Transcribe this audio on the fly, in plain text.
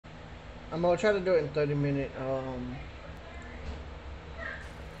I'm gonna try to do it in 30 minute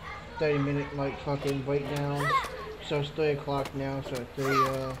like fucking breakdown. So it's 3 o'clock now, so at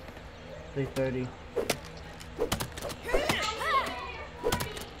 3:30.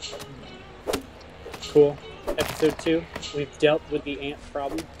 Cool. Episode 2, we've dealt with the ant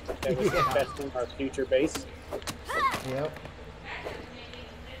problem that was Yeah. infesting our future base. Yep.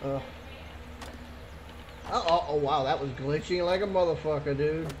 Oh, wow, that was glitching like a motherfucker,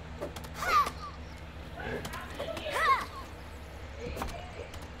 dude.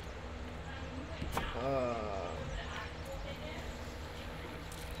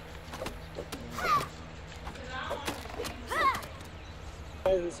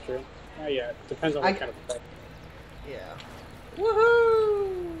 That is true. Oh yeah, depends on what kind of play. Yeah.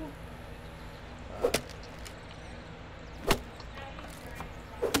 Woohoo!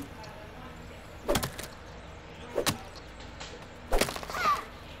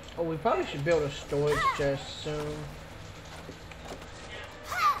 Oh, we probably should build a storage chest soon.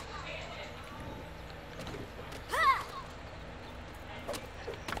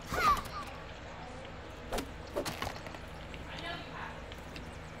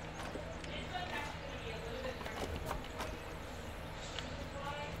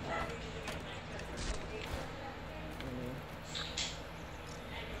 Mm.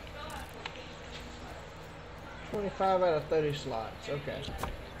 25 out of 30 slots. Okay.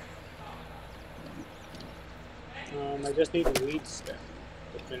 I just need a weed stem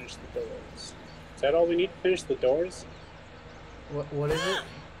to finish the doors. Is that all we need to finish the doors? What is it?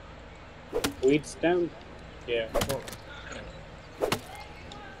 Weed stem? Yeah. Well,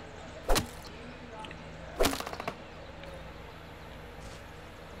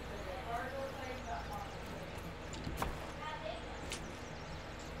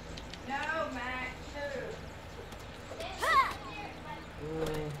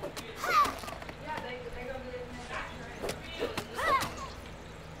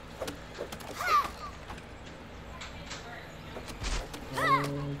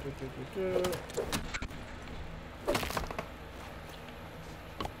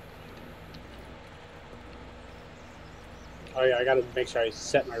 Oh yeah, I gotta make sure I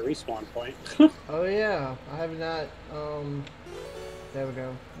set my respawn point. Oh yeah, I have not. There we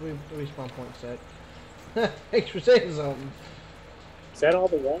go. Respawn point set. Thanks for saying something. Is that all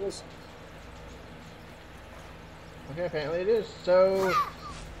the walls? Okay, apparently it is. So,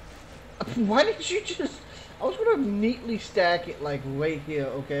 why did you just? I was gonna neatly stack it like right here.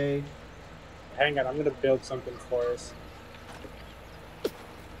 Okay. Hang on, I'm gonna build something for us.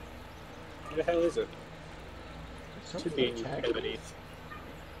 What the hell is it? Should be in utilities.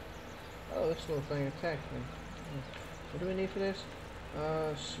 Oh, this little thing attacked me. What do we need for this?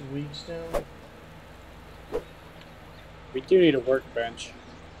 Sweet stone. We do need a workbench.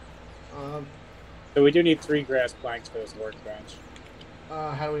 So we do need 3 grass planks for this workbench.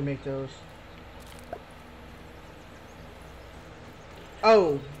 How do we make those?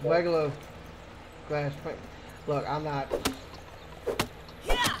 Oh, regular glass plank. Look, I'm not.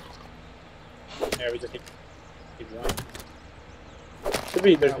 Yeah, we just need one. Should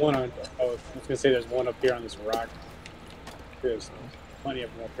be, there's one on, oh, I was gonna say there's one up here on this rock. There's plenty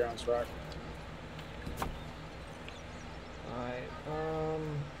of them up here on this rock. Alright,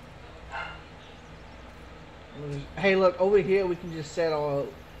 hey, look, over here we can just set all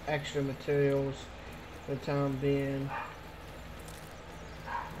extra materials for the time being.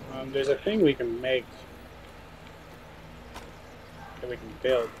 There's a thing we can make that we can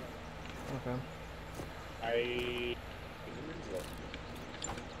build. Okay. I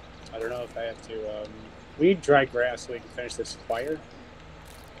don't know if I have to, we need dry grass so we can finish this fire.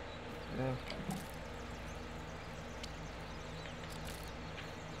 Yeah.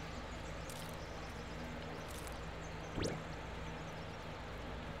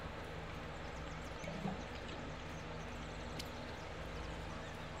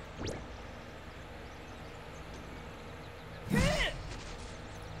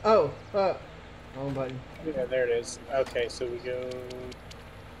 Oh, wrong button. Yeah, there it is. Okay, so we go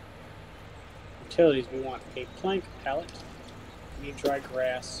utilities. We want a plank pallet. We need dry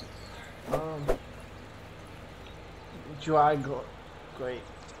grass. Great.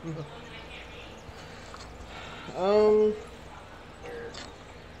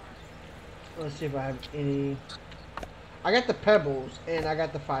 Let's see if I have any. I got the pebbles and I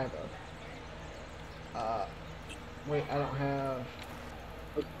got the fiber. Wait, I don't have.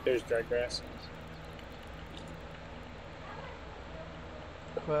 Oh, there's dry grass.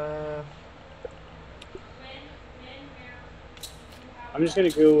 Craft. I'm just gonna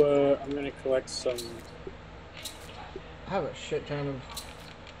go. I'm gonna collect some. I have a shit ton of.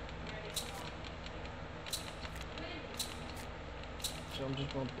 so I'm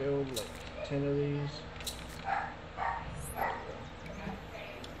just gonna build like 10 of these.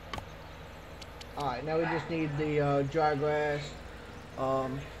 Alright, now we just need the dry grass. Are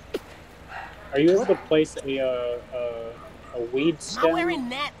you able to place a weed stem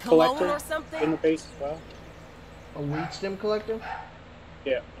collector or something? in the base as well? A weed stem collector?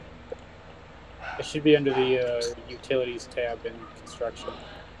 Yeah. It should be under the utilities tab in construction.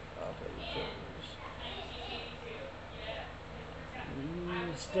 Okay, utilities.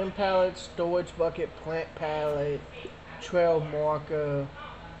 Stem pallet, storage bucket, plant pallet, trail marker.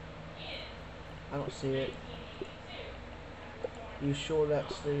 I don't see it. You sure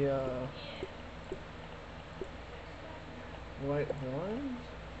that's the right one?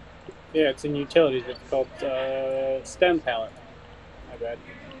 Yeah, it's in utilities. It's called stem pallet. My bad.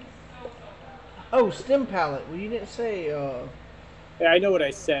 Oh, stem pallet. Well, you didn't say. Yeah, I know what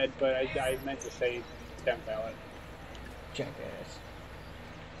I said, but I meant to say stem pallet. Jackass.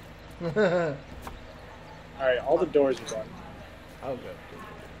 Alright, all the doors are done. I'll go.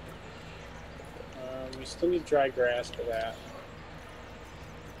 We still need dry grass for that.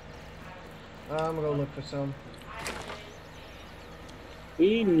 I'm gonna go look for some.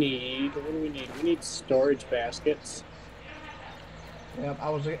 We need, what do we need? We need storage baskets. Yep,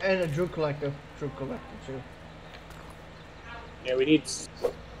 and a drill collector. Drill collector too. Yeah, we need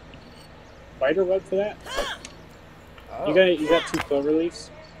spider web for that. Oh. You got 2 clover leaves?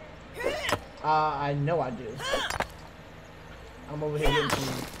 I know I do. I'm over here getting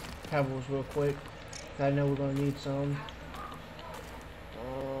some pebbles real quick. I know we're gonna need some.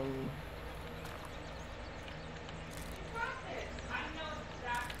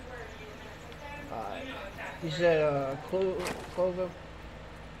 Alright. You said clover?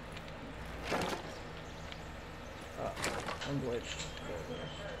 I'm glitched.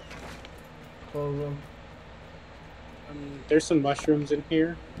 Clover. There's some mushrooms in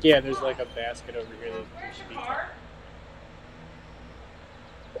here. Yeah, there's like a basket over here that you should be.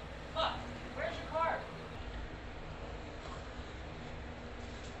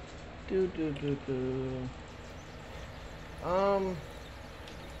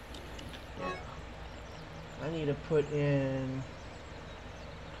 I need to put in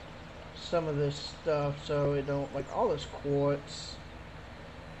some of this stuff so it don't, like all this quartz.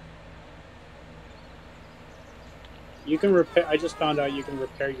 You can repair. I just found out you can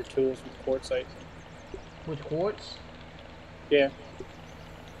repair your tools with quartzite. With quartz? Yeah.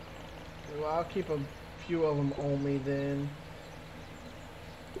 Well, I'll keep a few of them on me then.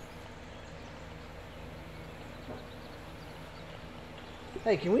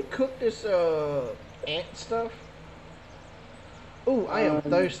 Hey, can we cook this ant stuff? Ooh, I am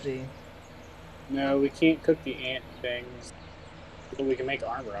thirsty. No, we can't cook the ant things, but we can make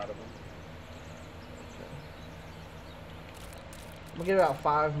armor out of them. I'm gonna get about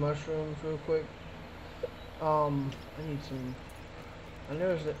 5 mushrooms real quick. I need some. I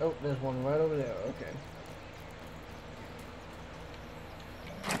noticed that. Oh, there's one right over there. Okay.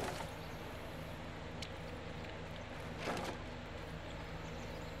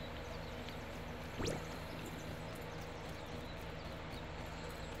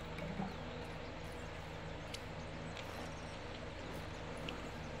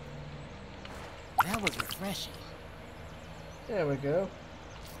 That was refreshing. There we go.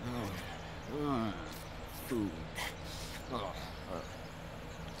 Food.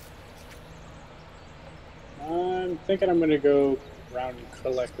 I'm thinking I'm gonna go around and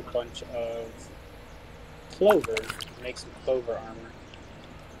collect a bunch of clover, make some clover armor.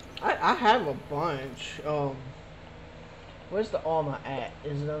 I have a bunch. Where's the armor at?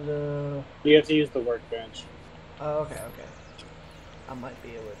 Is it under? You have to use the workbench. Oh, okay, okay. I might be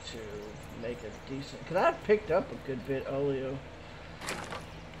able to make a decent. Cause I picked up a good bit earlier.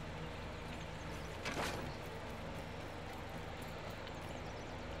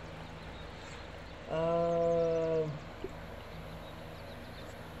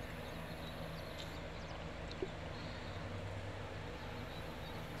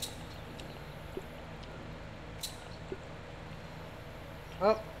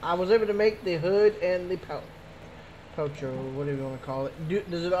 Oh, I was able to make the hood and the pouch, or whatever you want to call it.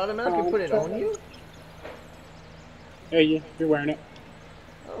 Does it automatically put it on you? Yeah, you're wearing it.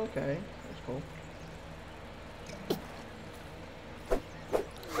 Oh, okay, that's cool.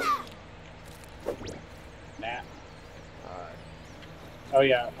 Nah. Alright. Oh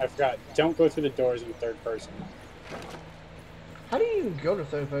yeah, I forgot. Don't go through the doors in third person. How do you even go to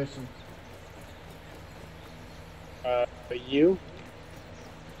third person? You?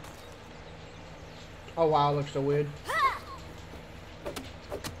 Oh wow, it looks so weird.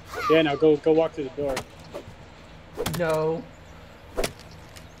 Yeah, now go walk through the door. No.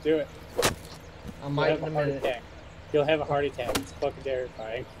 Do it. I might in a minute. Attack. You'll have a heart attack. It's fucking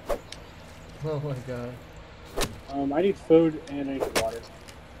terrifying. Oh my god. I need food and I need water.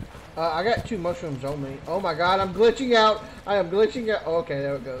 I got 2 mushrooms on me. Oh my god, I'm glitching out. I am glitching out. Oh, okay,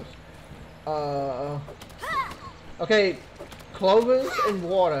 there it goes. Okay, clovers and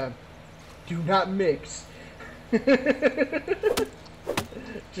water do not mix. Just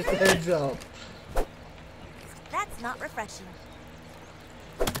a heads up. That's not refreshing.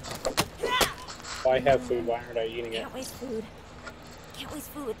 If I have food, why aren't I eating it? Can't waste food. Can't waste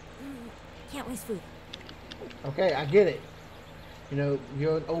food. Can't waste food. Okay, I get it. You know,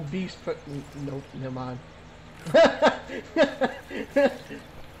 you're an obese nope, never mind.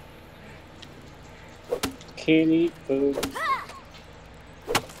 Can't eat food.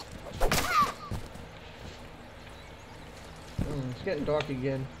 It's getting dark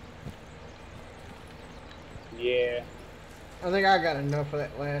again. Yeah. I think I got enough of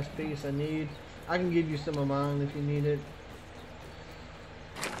that last piece I need. I can give you some of mine if you need it.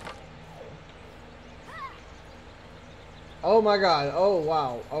 Oh my god. Oh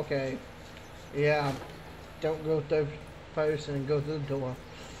wow. Okay. Yeah. Don't go through first and go through the door.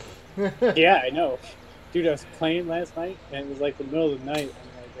 Yeah, I know. Dude, I was playing last night and it was like the middle of the night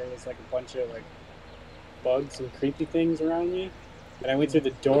and like there was like a bunch of like bugs and creepy things around me. And I went through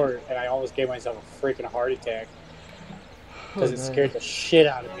the door and I almost gave myself a freaking heart attack. Because it scared the shit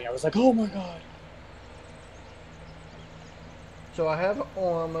out of me. I was like, oh my god. So I have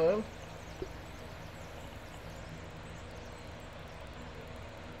armor.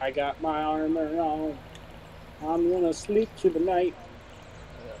 I got my armor on. I'm gonna sleep through the night.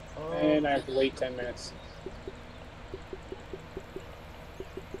 And I have to wait 10 minutes.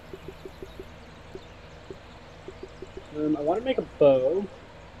 I want to make a bow.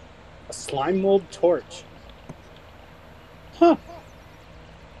 A slime mold torch. Huh.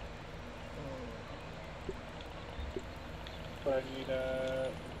 But I need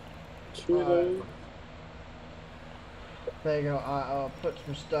 2 of those. There you go. I'll put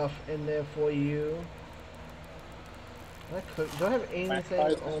some stuff in there for you. Do I have anything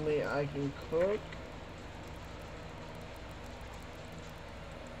on me I can cook?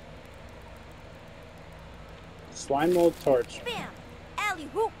 Slime mold torch. Bam! Alley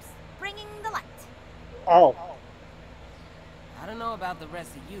hoops, bringing the light. Oh. I don't know about the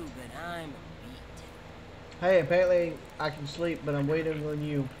rest of you, but I'm beat. Hey, apparently I can sleep, but I'm waiting on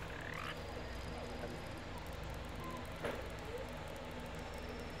you.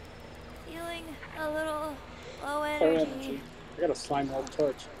 Feeling a little low energy. I got a slime mold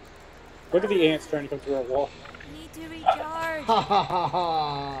torch. Look at the ants trying to come through our wall. Need to recharge. Ha ha ha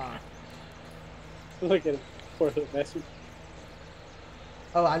ha! Look at him. Poor little message.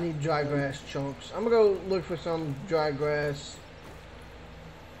 Oh, I need dry grass chunks. I'm gonna go look for some dry grass.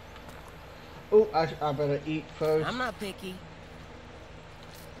 Oh, I better eat first. I'm not picky.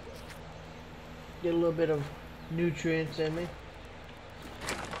 Get a little bit of nutrients in me.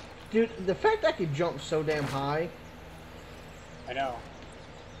 Dude, the fact I could jump so damn high. I know.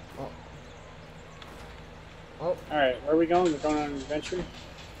 Oh. Oh. Alright, where are we going? We're going on an adventure?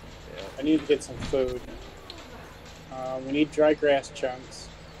 Yeah. I need to get some food. We need dry grass chunks.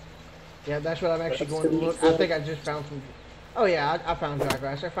 Yeah, that's what I'm actually going to look. I think I just found some. Oh yeah, I found dry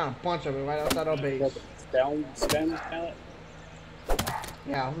grass. I found a bunch of it right outside our base. Stems pallet?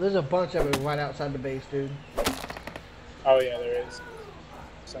 Yeah, there's a bunch of it right outside the base, dude. Oh yeah, there is.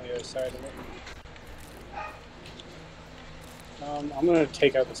 It's on the other side of it. I'm gonna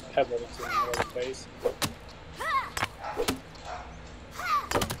take out this pebble that's in the middle of the place.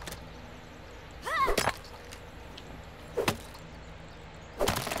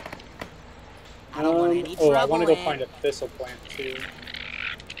 I don't want any I want to go trouble, find a thistle plant too.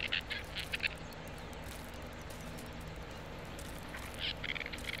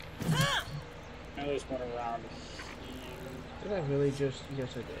 Now there's one around here. Did I really just? Yes,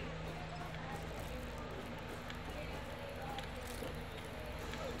 I did.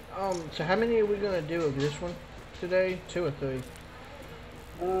 So how many are we gonna do of this one today? 2 or 3?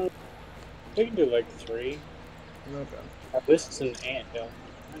 We can do like 3. Okay. Oh, this is an anthill.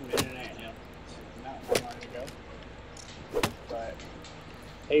 I'm in an anthill. Not that long ago. But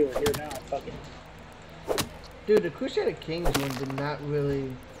hey, we're here now. Fuck it. Dude, the Crusader Kings one did not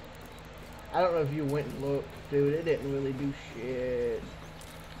really. I don't know if you went and looked, dude. It didn't really do shit.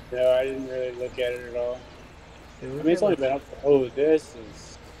 No, I didn't really look at it at all. Dude, I mean, it's only been up. Oh, this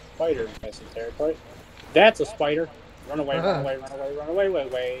is spider infested territory. That's a spider. Run away, run away, run away, run away, run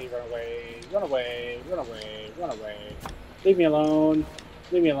away, run away, run away, run away, run away. Leave me alone.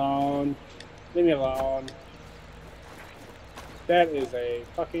 Leave me alone. Leave me alone. That is a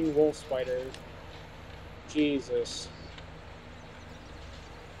fucking wolf spider. Jesus.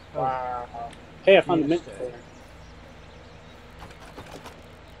 Oh, Wow. Hey, I found the mint yes, cooler.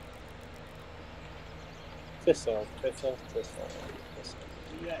 Thistle. Yeah,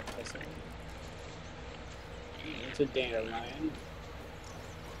 thistle. It's a dandelion.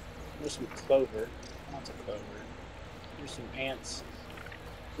 There's some clover. Lots of clover. There's some ants.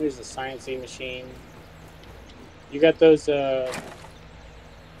 There's the sciencey machine. You got those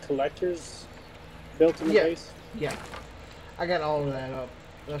collectors built in the Yeah. base? Yeah. I got all of that up.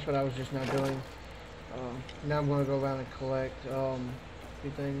 That's what I was just now doing. Now I'm gonna go around and collect a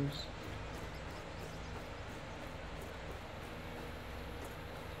few things.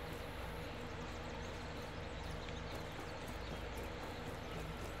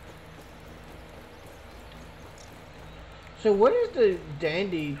 So what is the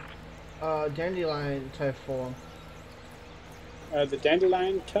dandelion type for? The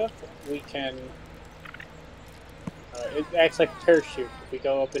dandelion tuft, we can. It acts like a parachute. We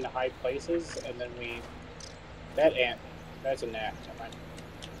go up into high places, and then we. That ant. That's a gnat. Never mind.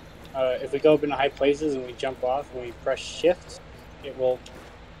 If we go up into high places and we jump off and we press shift, it will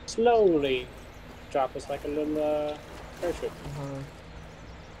slowly drop us like a little parachute.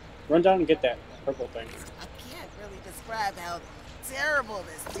 Run down and get that purple thing. I can't really describe how terrible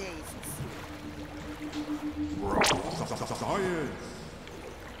this tastes. Science.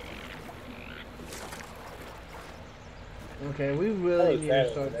 Okay, we really need to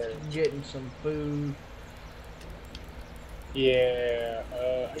over start there? getting some food. Yeah,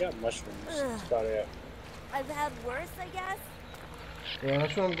 I got mushrooms. That's about it. I've had worse, I guess. Yeah,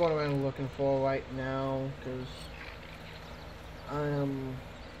 that's what I'm going around looking for right now, because I am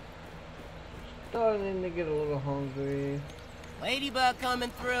starting to get a little hungry. Ladybug coming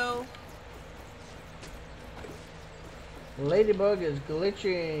through. Ladybug is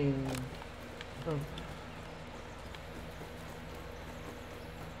glitching.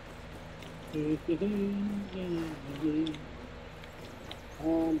 I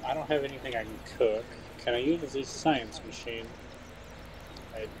don't have anything I can cook. Can I use the science machine?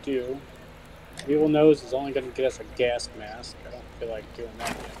 I do. Evil Nose is only going to get us a gas mask. I don't feel like doing that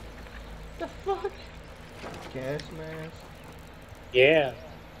yet. The fuck? Gas mask? Yeah.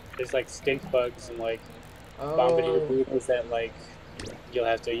 There's like stink bugs and like bombardier beetles that like you'll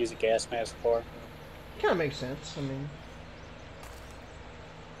have to use a gas mask for. Kind of makes sense. I mean,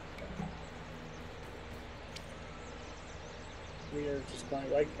 We are just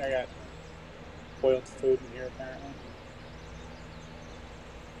going like I got boiled food in here apparently.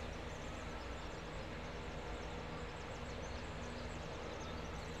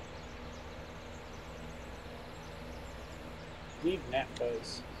 Need gnat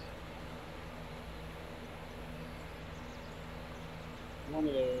buzz. One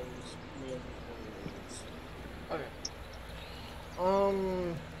of those. okay.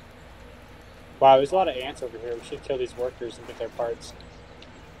 Wow, there's a lot of ants over here. We should kill these workers and get their parts.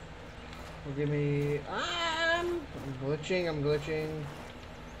 Give me. I'm glitching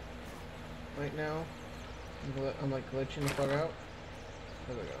right now. I'm like glitching the fuck out.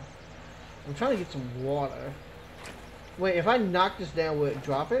 There we go. I'm trying to get some water. Wait, if I knock this down, would it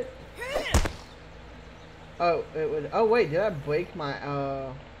drop it? Oh, it would. Oh wait, did I break my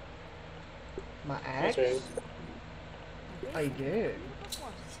my axe? That's right. I did.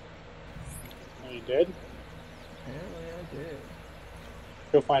 Oh, you did? Apparently I did.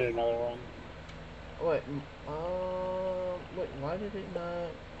 Go find another one. Wait, wait, why did it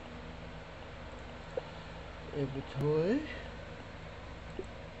not? Inventory.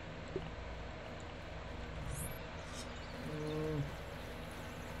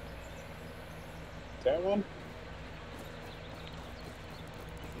 That one?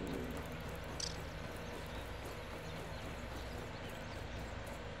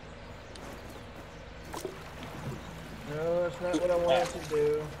 No, that's not what I wanted to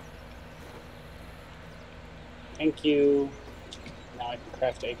do. Thank you. Now I can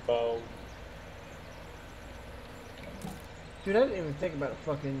craft a bow. Dude, I didn't even think about a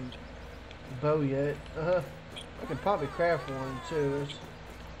fucking bow yet. I could probably craft one too.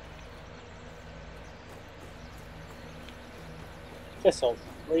 Thistle.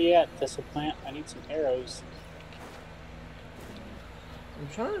 Where you at, Thistle Plant? I need some arrows. I'm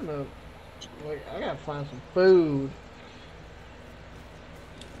trying to, like, I gotta find some food.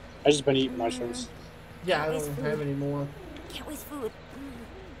 I just been eating mushrooms. Yeah, I don't have any more. Can't waste food.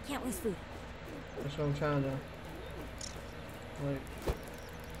 Can't waste food. That's what I'm trying to, like.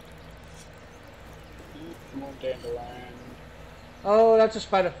 More dandelion. Oh, that's a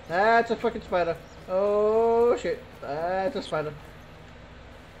spider. That's a fucking spider. Oh shit. That's a spider.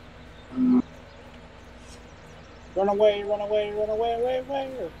 Run away, run away, run away, away,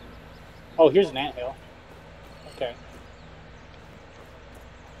 away. Oh, here's an anthill. Okay.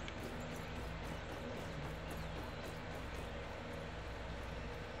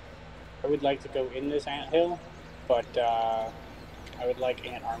 I would like to go in this anthill, but I would like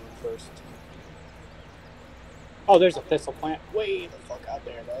ant armor first. Oh, there's a thistle plant. Way the fuck out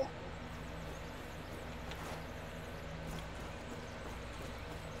there, though.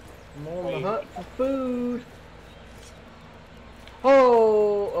 I'm on the hunt for food.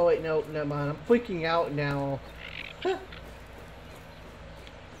 Oh wait, no, never mind. I'm freaking out now.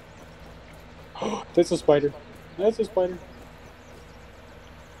 That's a spider. That's a spider.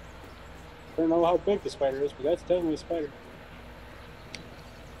 I don't know how big the spider is, but that's definitely a spider.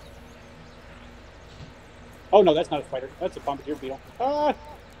 Oh no, that's not a spider. That's a bombardier beetle. Ah!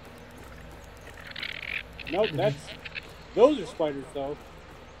 Nope, those are spiders though.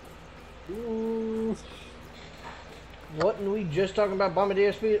 Ooh. Wasn't we just talking about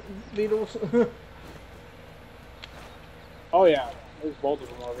bombardier beetles? Oh yeah, there's both of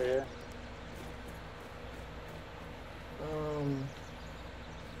them over here.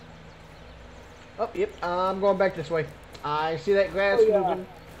 Oh, yep. I'm going back this way. I see that grass moving.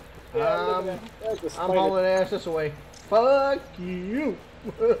 Yeah, I'm hauling ass this way. Fuck you.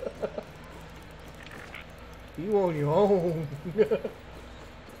 You on your own.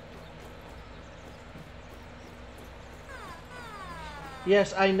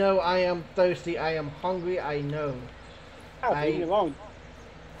 Yes, I know. I am thirsty. I am hungry. I know. Oh, leave me alone.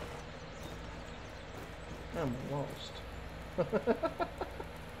 I'm lost.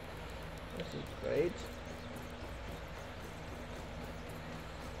 This is great.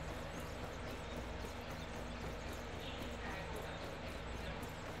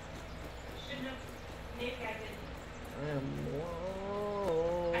 I am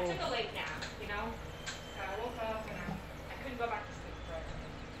lost. I took a late nap, you know? I woke up and I couldn't go back to sleep forever.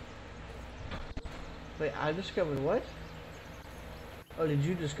 Wait, I discovered what? Oh, did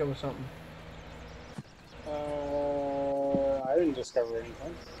you discover something? I didn't discover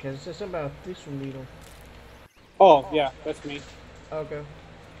anything. Because it says something about a thistle needle. Oh, yeah, that's me. Okay.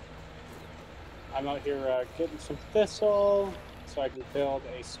 I'm out here getting some thistle so I can build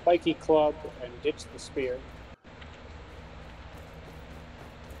a spiky club and ditch the spear.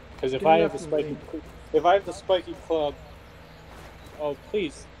 Because if I have the spiky club, oh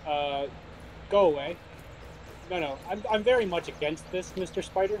please, go away. No, I'm very much against this, Mr.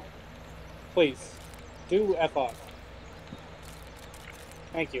 Spider. Please, do F off.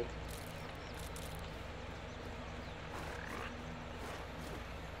 Thank you.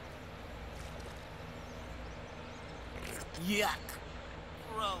 Yuck.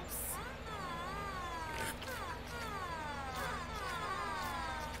 Gross.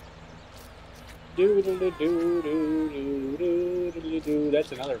 Do.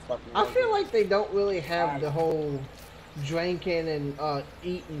 That's another fucking. I feel like they don't really have the whole drinking and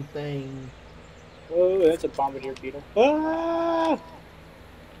eating thing. Oh, that's a bombardier beetle. Ah!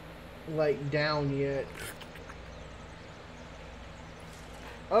 Like down yet.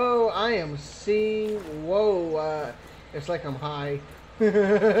 Oh, I am seeing. Whoa, it's like I'm high.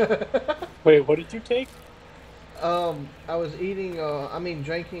 Wait, what did you take? I was eating.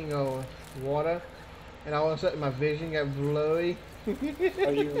 Drinking water, and all of a sudden my vision got blurry.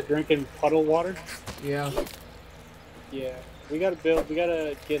 Are you drinking puddle water? Yeah. Yeah. We gotta get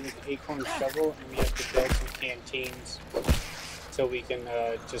an acorn shovel, and we have to build some canteens so we can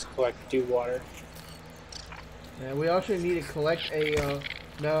just collect dew water. And we also need to collect a.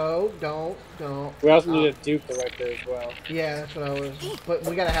 No, don't. We also need a dew collector as well. Yeah, that's what I was. But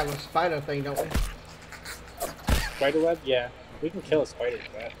we gotta have a spider thing, don't we? Spider web? Yeah. We can kill a spider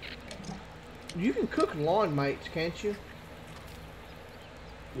with that. You can cook lawn mites, can't you?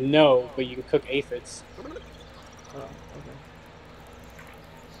 No, but you can cook aphids. Oh, okay.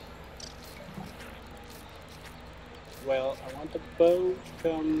 Well, I want the bow to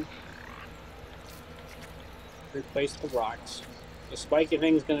come replace the rocks. The spiky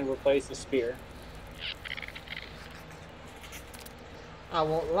thing's gonna replace the spear. I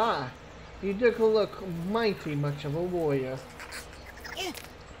won't lie. You do look mighty much of a warrior.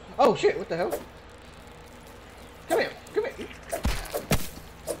 Oh shit, what the hell? Come here.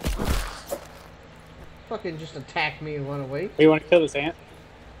 Fucking just attack me and run away. You want to kill this ant?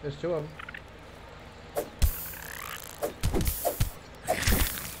 There's two of them.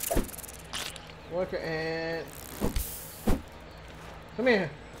 Worker ant. Come here.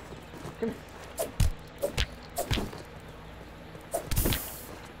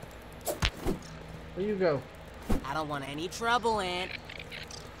 Where you go? I don't want any trouble, Aunt.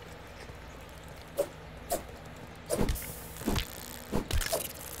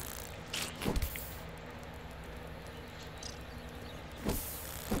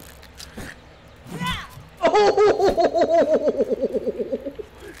 Oh!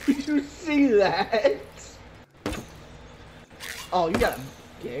 Did you see that? Oh, you got a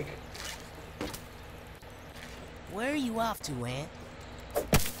gig. Where are you off to, Aunt?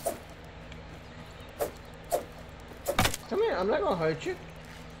 Come here, I'm not gonna hurt you.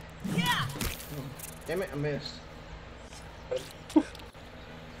 Yeah. Oh, damn it, I missed.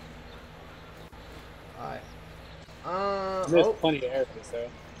 Alright. There's plenty of areas though.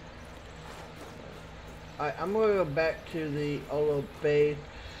 Alright, I'm gonna go back to the Olo Bay.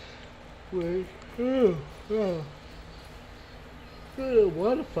 Wait.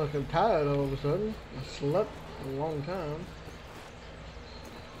 What the fuck, I'm tired all of a sudden. I slept a long time.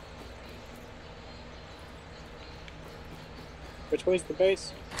 Which way's the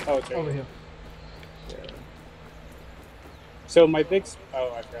base? Oh, it's right Over here. Yeah. So my big...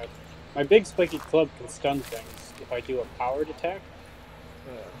 Oh, I forgot. My big spiky club can stun things if I do a powered attack.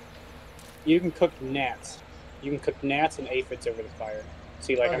 You can cook gnats. You can cook gnats and aphids over the fire.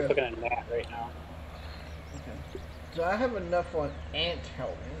 See, like, I'm cooking a gnat right now. Okay. So I have enough on ant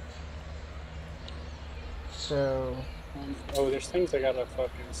helmet. So... oh, there's things I gotta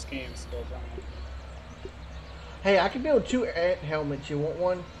fucking scan still, don't I? Hey, I can build 2 ant helmets. You want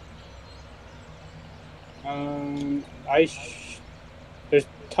one? There's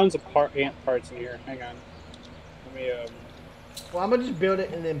tons of ant parts in here. Hang on. Let me, Well, I'm gonna just build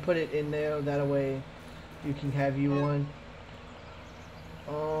it and then put it in there. That way, you can have you one.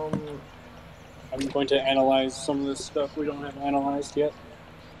 I'm going to analyze some of this stuff we don't have analyzed yet.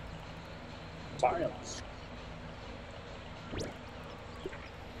 Tiles.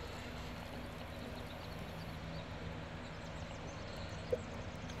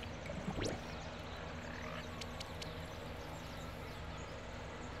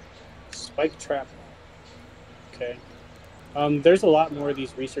 Spike trap. Okay. There's a lot more of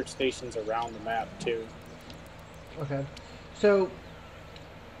these research stations around the map too. Okay. So,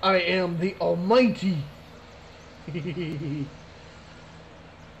 I am the Almighty.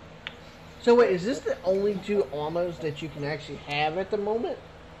 So wait, is this the only 2 armors that you can actually have at the moment?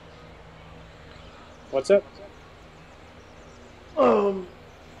 What's up?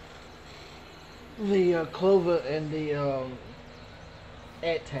 The Clover and the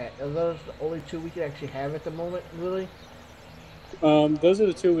Ant-Tat. Are those the only 2 we can actually have at the moment, really? Those are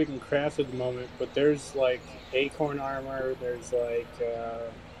the 2 we can craft at the moment, but there's like acorn armor, there's like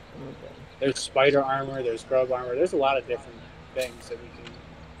there's spider armor, there's grub armor, there's a lot of different things that we can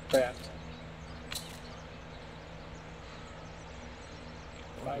craft.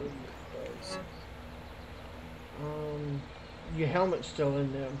 Your helmet's still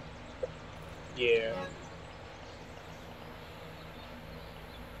in there. Yeah.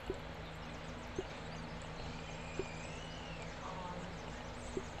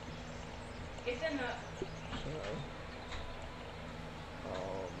 It's in the...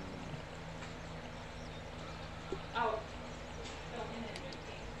 Oh.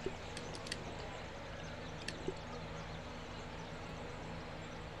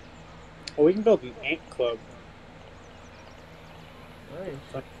 Well, we can build an ant club. Nice.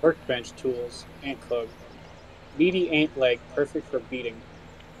 Like workbench tools, ant club. Meaty ant leg, perfect for beating.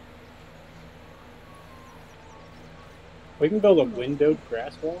 We can build a windowed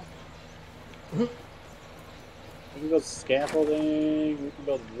grass wall. We can build scaffolding. We can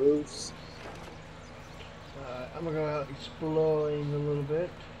build roofs. I'm gonna go out exploring a little bit.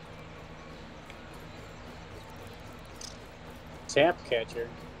 Sap catcher.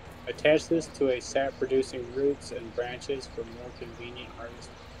 Attach this to a sap-producing roots and branches for more convenient harvest.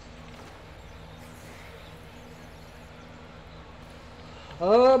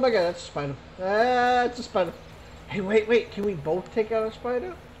 Oh my god, that's a spider. That's a spider. Hey, wait, can we both take out a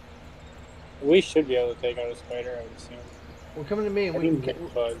spider? We should be able to take out a spider, I would assume. Well, come to me and I we can get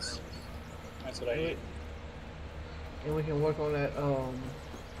fuzz. That's what I eat. And we can work on that,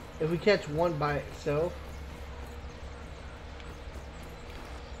 if we catch one by itself.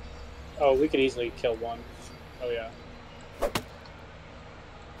 Oh, we could easily kill one. Oh, yeah.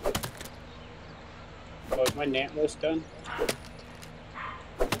 Oh, is my gnat roast done?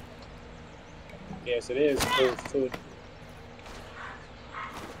 Yes, it is. Oh, food.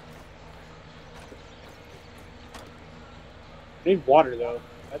 I need water, though.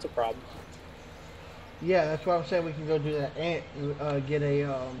 That's a problem. Yeah, that's why I'm saying we can go do that ant, get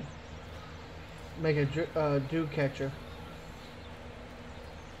a, make a dew catcher.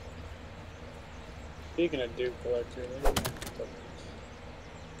 Speaking of Duke Collector,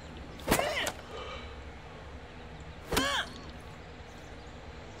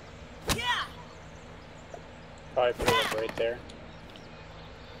 probably put it up right there.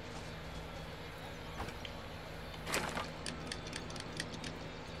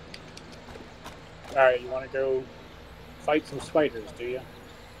 Alright, you want to go fight some spiders, do you?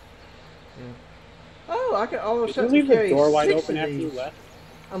 Yeah. Oh, I can all of a Did you sudden leave the carry door wide 6 open of after you these. left?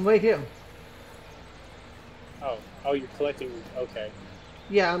 I'm right here. Oh, you're collecting. Okay.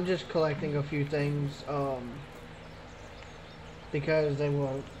 Yeah, I'm just collecting a few things, because they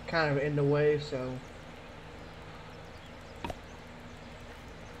were kind of in the way, so.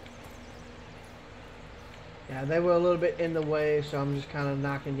 Yeah, they were a little bit in the way, so I'm just kind of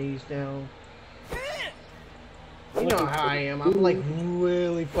knocking these down. You know how I am. I'm like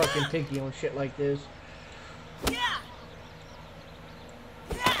really fucking picky on shit like this.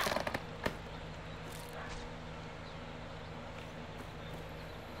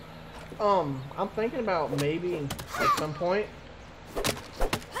 I'm thinking about maybe at some point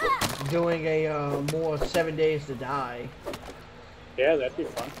doing a more 7 Days to Die. Yeah, that'd be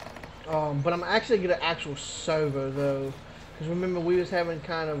fun. But I'm actually gonna actual server though, because remember we was having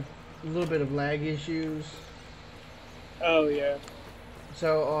kind of a little bit of lag issues. Oh yeah.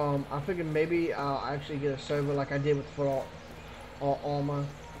 So I figured maybe I'll actually get a server like I did with for all armor.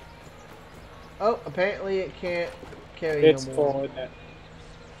 Oh, apparently it can't carry It's no more. full, isn't it?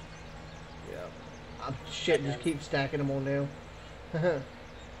 Yeah. Shit, just keep stacking them on now.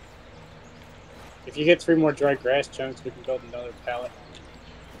 If you get 3 more dry grass chunks, we can build another pallet.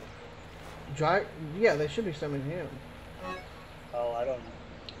 Dry? Yeah, there should be some in here. Oh, I don't know.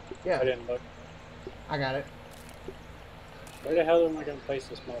 Yeah, I didn't look. I got it. Where the hell am I gonna place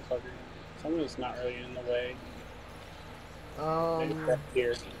this motherfucker? Something's not really in the way. Maybe back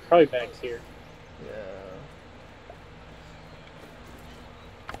here. Probably back here. Yeah.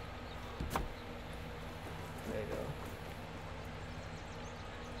 There you go.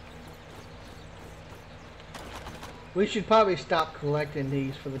 We should probably stop collecting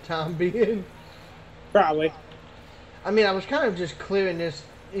these for the time being. Probably. I mean, I was kind of just clearing this,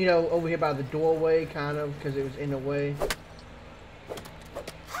 you know, over here by the doorway, kind of, because it was in the way.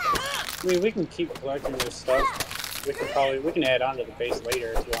 I mean, we can keep collecting this stuff. We can add on to the base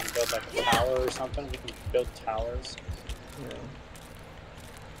later if you want to build like a tower or something. We can build towers. Yeah.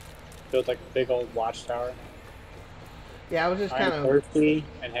 Build like a big old watchtower. Yeah, I was just kind I'm of thirsty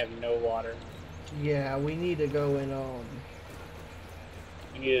and have no water. Yeah, we need to go and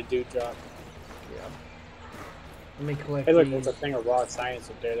We need a dewdrop. yeah. Let me collect Hey, look, these. there's a thing of raw science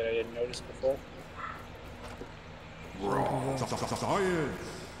up there that I didn't notice before. Raw science.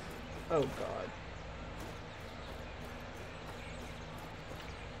 Oh god.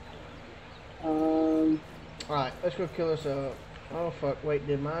 Alright, let's go kill us a. Oh fuck! Wait,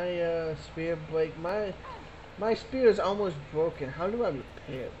 did my spear break? My spear is almost broken. How do I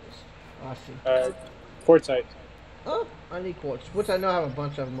repair this? Oh, I see. Quartzite. Oh, I need quartz, which I know I have a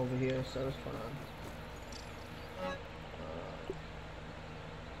bunch of them over here, so that's fine.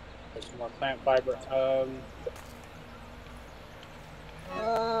 There's some more plant fiber.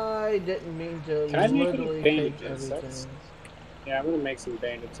 I didn't mean to Can I make any literally take bandages? everything. Yeah, I'm gonna make some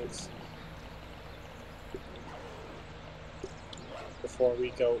bandages before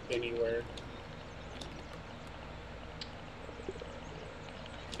we go anywhere.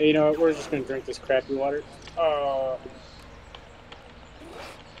 Hey, you know what? We're just gonna drink this crappy water.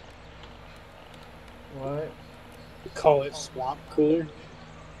 What? Call it swamp cooler.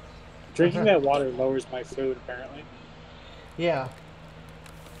 Drinking that water lowers my food, apparently. Yeah.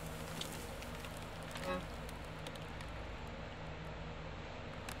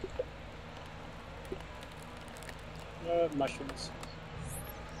 Mushrooms.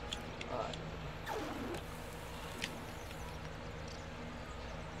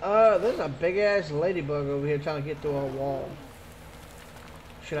 There's a big ass ladybug over here trying to get through our wall.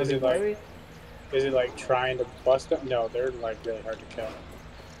 Should I be worried? Is it like trying to bust them? No, they're like really hard to kill.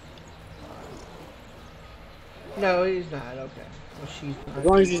 No, he's not. Okay. Well, she's not. As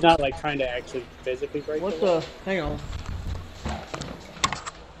long as he's not like trying to actually physically break What the wall. the? Hang on.